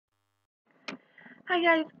Hi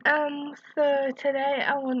guys, so today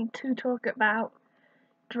I want to talk about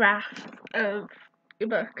drafts of your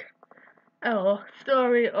book, or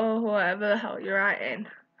story, or whatever the hell you're writing.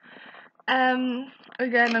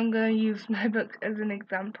 Again, I'm going to use my book as an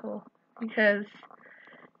example, because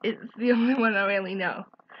it's the only one I really know.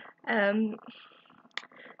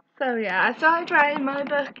 So yeah, I started writing my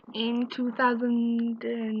book in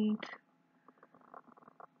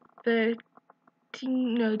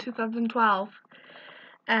 2012.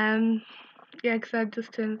 Yeah, because I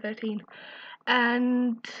just turned 13.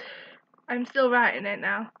 And I'm still writing it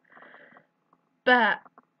now, but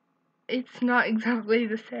it's not exactly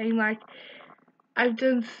the same. Like, I've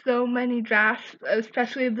done so many drafts,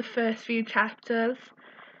 especially the first few chapters.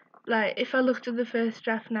 Like, if I looked at the first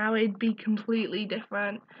draft now, it'd be completely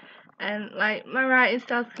different. And like, my writing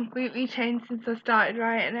style's completely changed since I started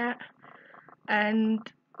writing it. And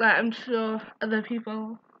like, I'm sure other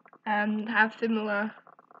people have similar,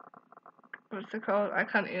 what's it called? I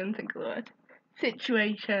can't even think of the word.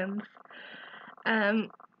 Situations.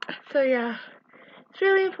 So yeah, it's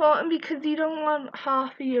really important because you don't want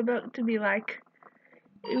half of your book to be like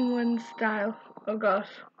in one style. Oh gosh.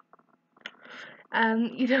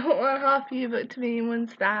 You don't want half of your book to be in one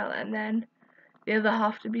style and then the other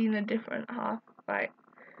half to be in a different half. Like,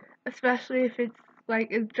 especially if it's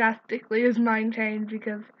like as drastically as mine changed,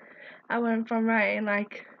 because I went from writing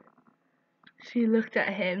like she looked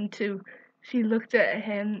at him to she looked at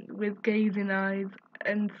him with gazing eyes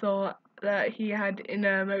and thought that he had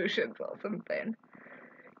inner emotions or something.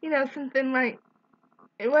 You know, something like,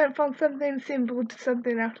 it went from something simple to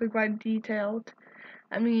something actually quite detailed.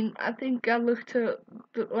 I mean, I think I looked at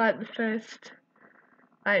the first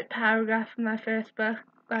paragraph of my first book,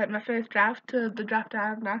 like my first draft, to the draft I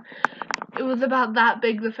have now. It was about that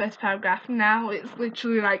big, the first paragraph. Now it's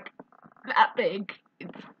literally like that big.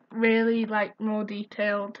 It's really like more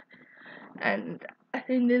detailed, and I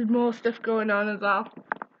think there's more stuff going on as well.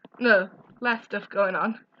 No, less stuff going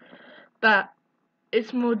on, but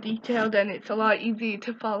it's more detailed and it's a lot easier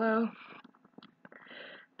to follow.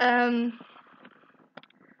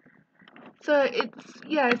 So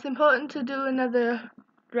it's important to do another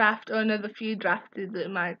draft or another few drafts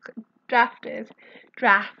in my drafts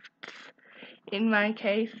in my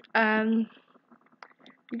case,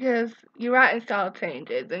 because your writing style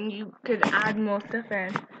changes and you could add more stuff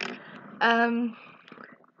in.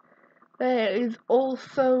 There is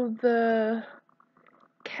also the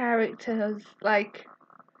characters. Like,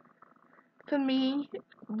 for me,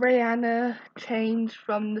 Rihanna changed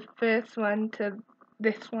from the first one to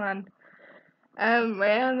this one.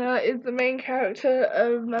 Rihanna is the main character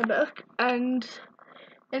of my book, and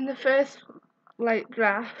in the first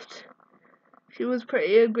draft, she was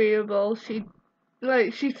pretty agreeable. She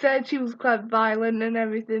said she was quite violent and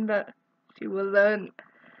everything, but she wasn't.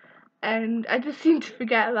 And I just seem to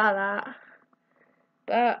forget about that.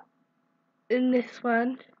 But in this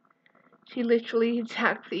one, she literally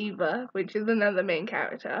attacks Eva, which is another main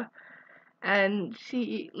character, and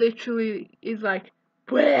she literally is like,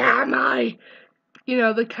 "Where am I?" You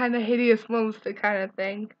know, the kind of hideous monster kind of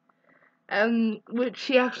thing. Which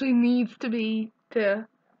she actually needs to be to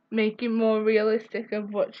make it more realistic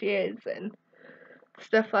of what she is and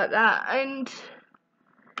stuff like that. And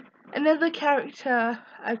another character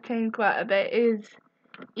I've changed quite a bit is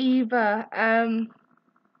Eva.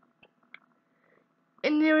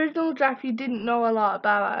 In the original draft, you didn't know a lot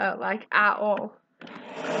about her, like, at all.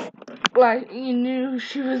 Like, you knew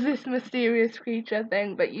she was this mysterious creature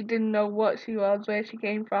thing, but you didn't know what she was, where she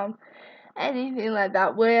came from, anything like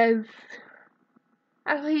that. Whereas,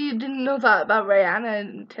 actually, you didn't know that about Rihanna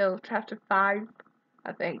until chapter 5,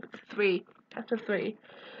 I think, chapter 3.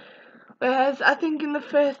 Whereas, I think in the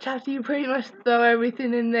first chapter, you pretty much throw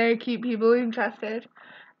everything in there, keep people interested.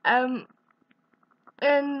 And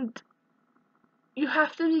you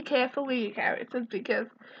have to be careful with your characters, because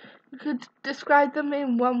you could describe them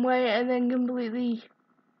in one way and then completely,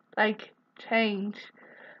 change.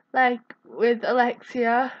 Like, with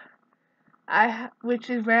Alexia,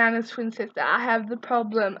 which is Rihanna's twin sister, I have the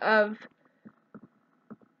problem of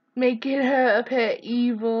making her appear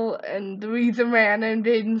evil and the reason Rihanna and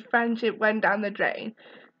Jaden's friendship went down the drain,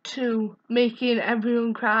 to making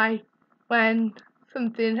everyone cry when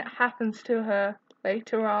something happens to her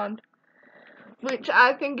later on, which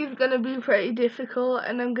I think is going to be pretty difficult,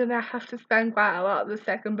 and I'm going to have to spend quite a lot of the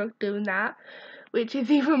second book doing that, which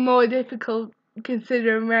is even more difficult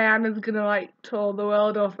considering Rihanna's going to tour the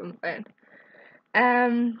world or something.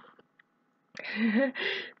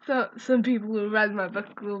 So some people who read my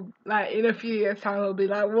book will, in a few years' time, will be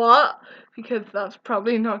like, what? Because that's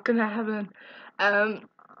probably not going to happen.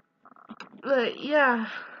 But yeah,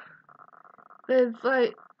 there's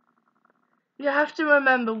like, you have to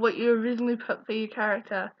remember what you originally put for your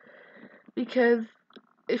character, because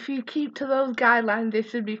if you keep to those guidelines, it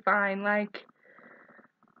should be fine. Like,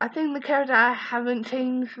 I think the character I haven't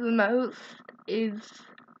changed the most is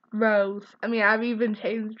Rose. I mean, I've even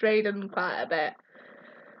changed Drayden quite a bit.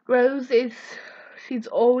 Rose is, she's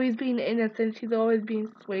always been innocent, she's always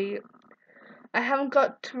been sweet. I haven't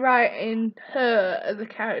got to write in her as a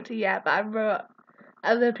character yet, but I wrote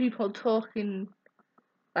other people talking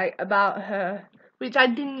like about her, which I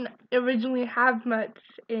didn't originally have much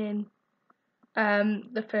in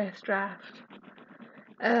the first draft.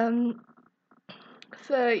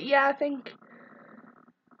 So yeah, I think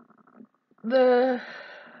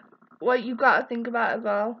what you gotta think about as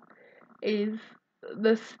well is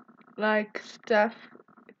this like stuff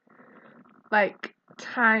like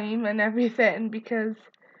time and everything, because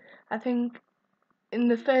I think in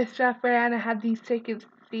the first draft Rihanna had these tickets to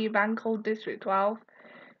see a band called District 12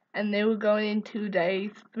 and they were going in 2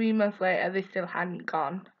 days. 3 months later they still hadn't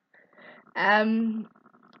gone.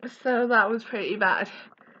 So that was pretty bad.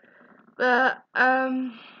 But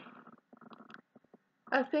I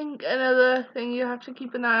think another thing you have to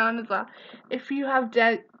keep an eye on as well, if you have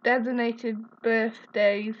designated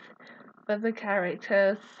birthdays for the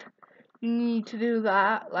characters, you need to do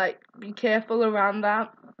that. Like, be careful around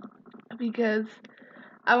that, because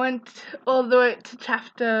I went all the way to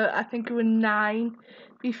chapter, I think it was 9,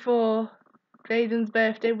 before Drayden's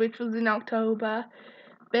birthday, which was in October.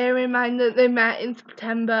 Bear in mind that they met in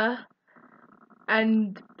September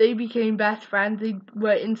and they became best friends. They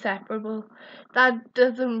were inseparable. That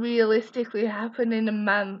doesn't realistically happen in a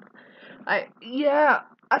month. Like, yeah,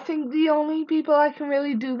 I think the only people I can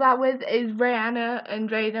really do that with is Rihanna and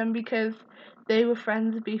Drayden, because they were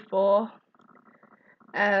friends before.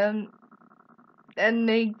 And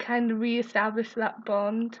they kind of re-established that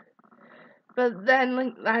bond. But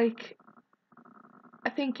then, like I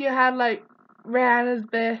think you had, like, Rihanna's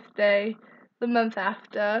birthday the month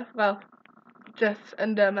after, well, just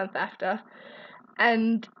under a month after,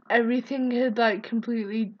 and everything had, like,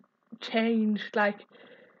 completely changed. Like,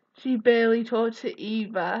 she barely talked to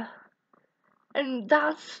Eva, and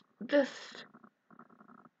that's just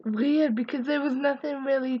weird, because there was nothing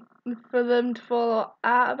really for them to fall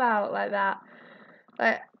out about like that.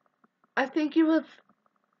 Like, I think it was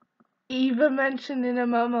Eva mentioned in a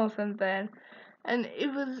mum or something, and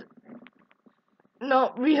it was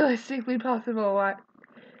not realistically possible. Like,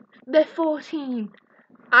 they're 14.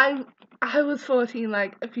 I was 14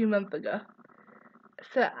 like a few months ago,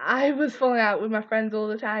 so I was falling out with my friends all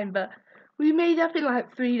the time, but we made up in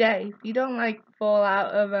like 3 days. You don't like fall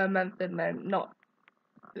out over a month and then not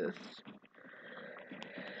just.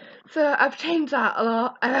 So I've changed that a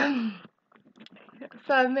lot.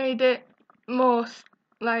 So I've made it more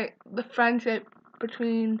like the friendship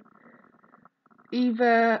between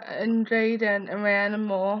Eva and Drayden and Rihanna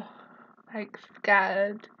more like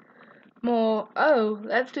scattered, more, oh,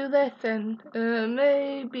 let's do this and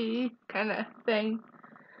maybe kind of thing.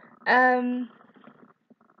 And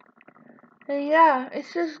yeah,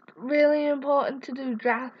 it's just really important to do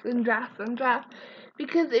drafts and drafts and drafts,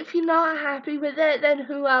 because if you're not happy with it, then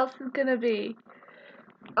who else is gonna be?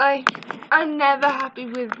 Like, I'm never happy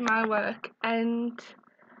with my work, and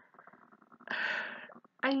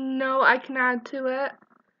I know I can add to it,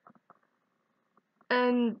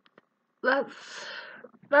 and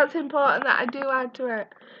that's important that I do add to it,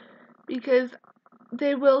 because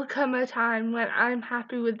there will come a time when I'm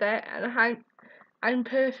happy with it, and I'm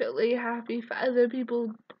perfectly happy for other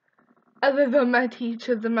people other than my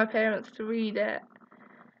teachers and my parents to read it,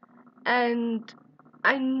 and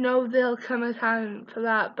I know there'll come a time for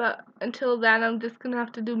that, but until then I'm just gonna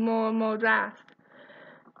have to do more and more drafts.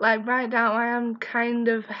 Like, right now I am kind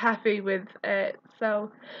of happy with it,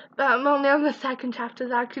 so, but I'm only on the second chapter,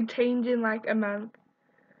 that could change in like a month.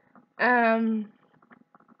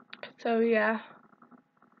 So yeah,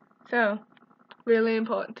 so really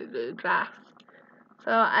important to do drafts. So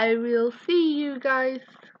I will see you guys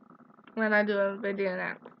when I do a video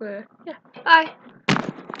next. So yeah, bye.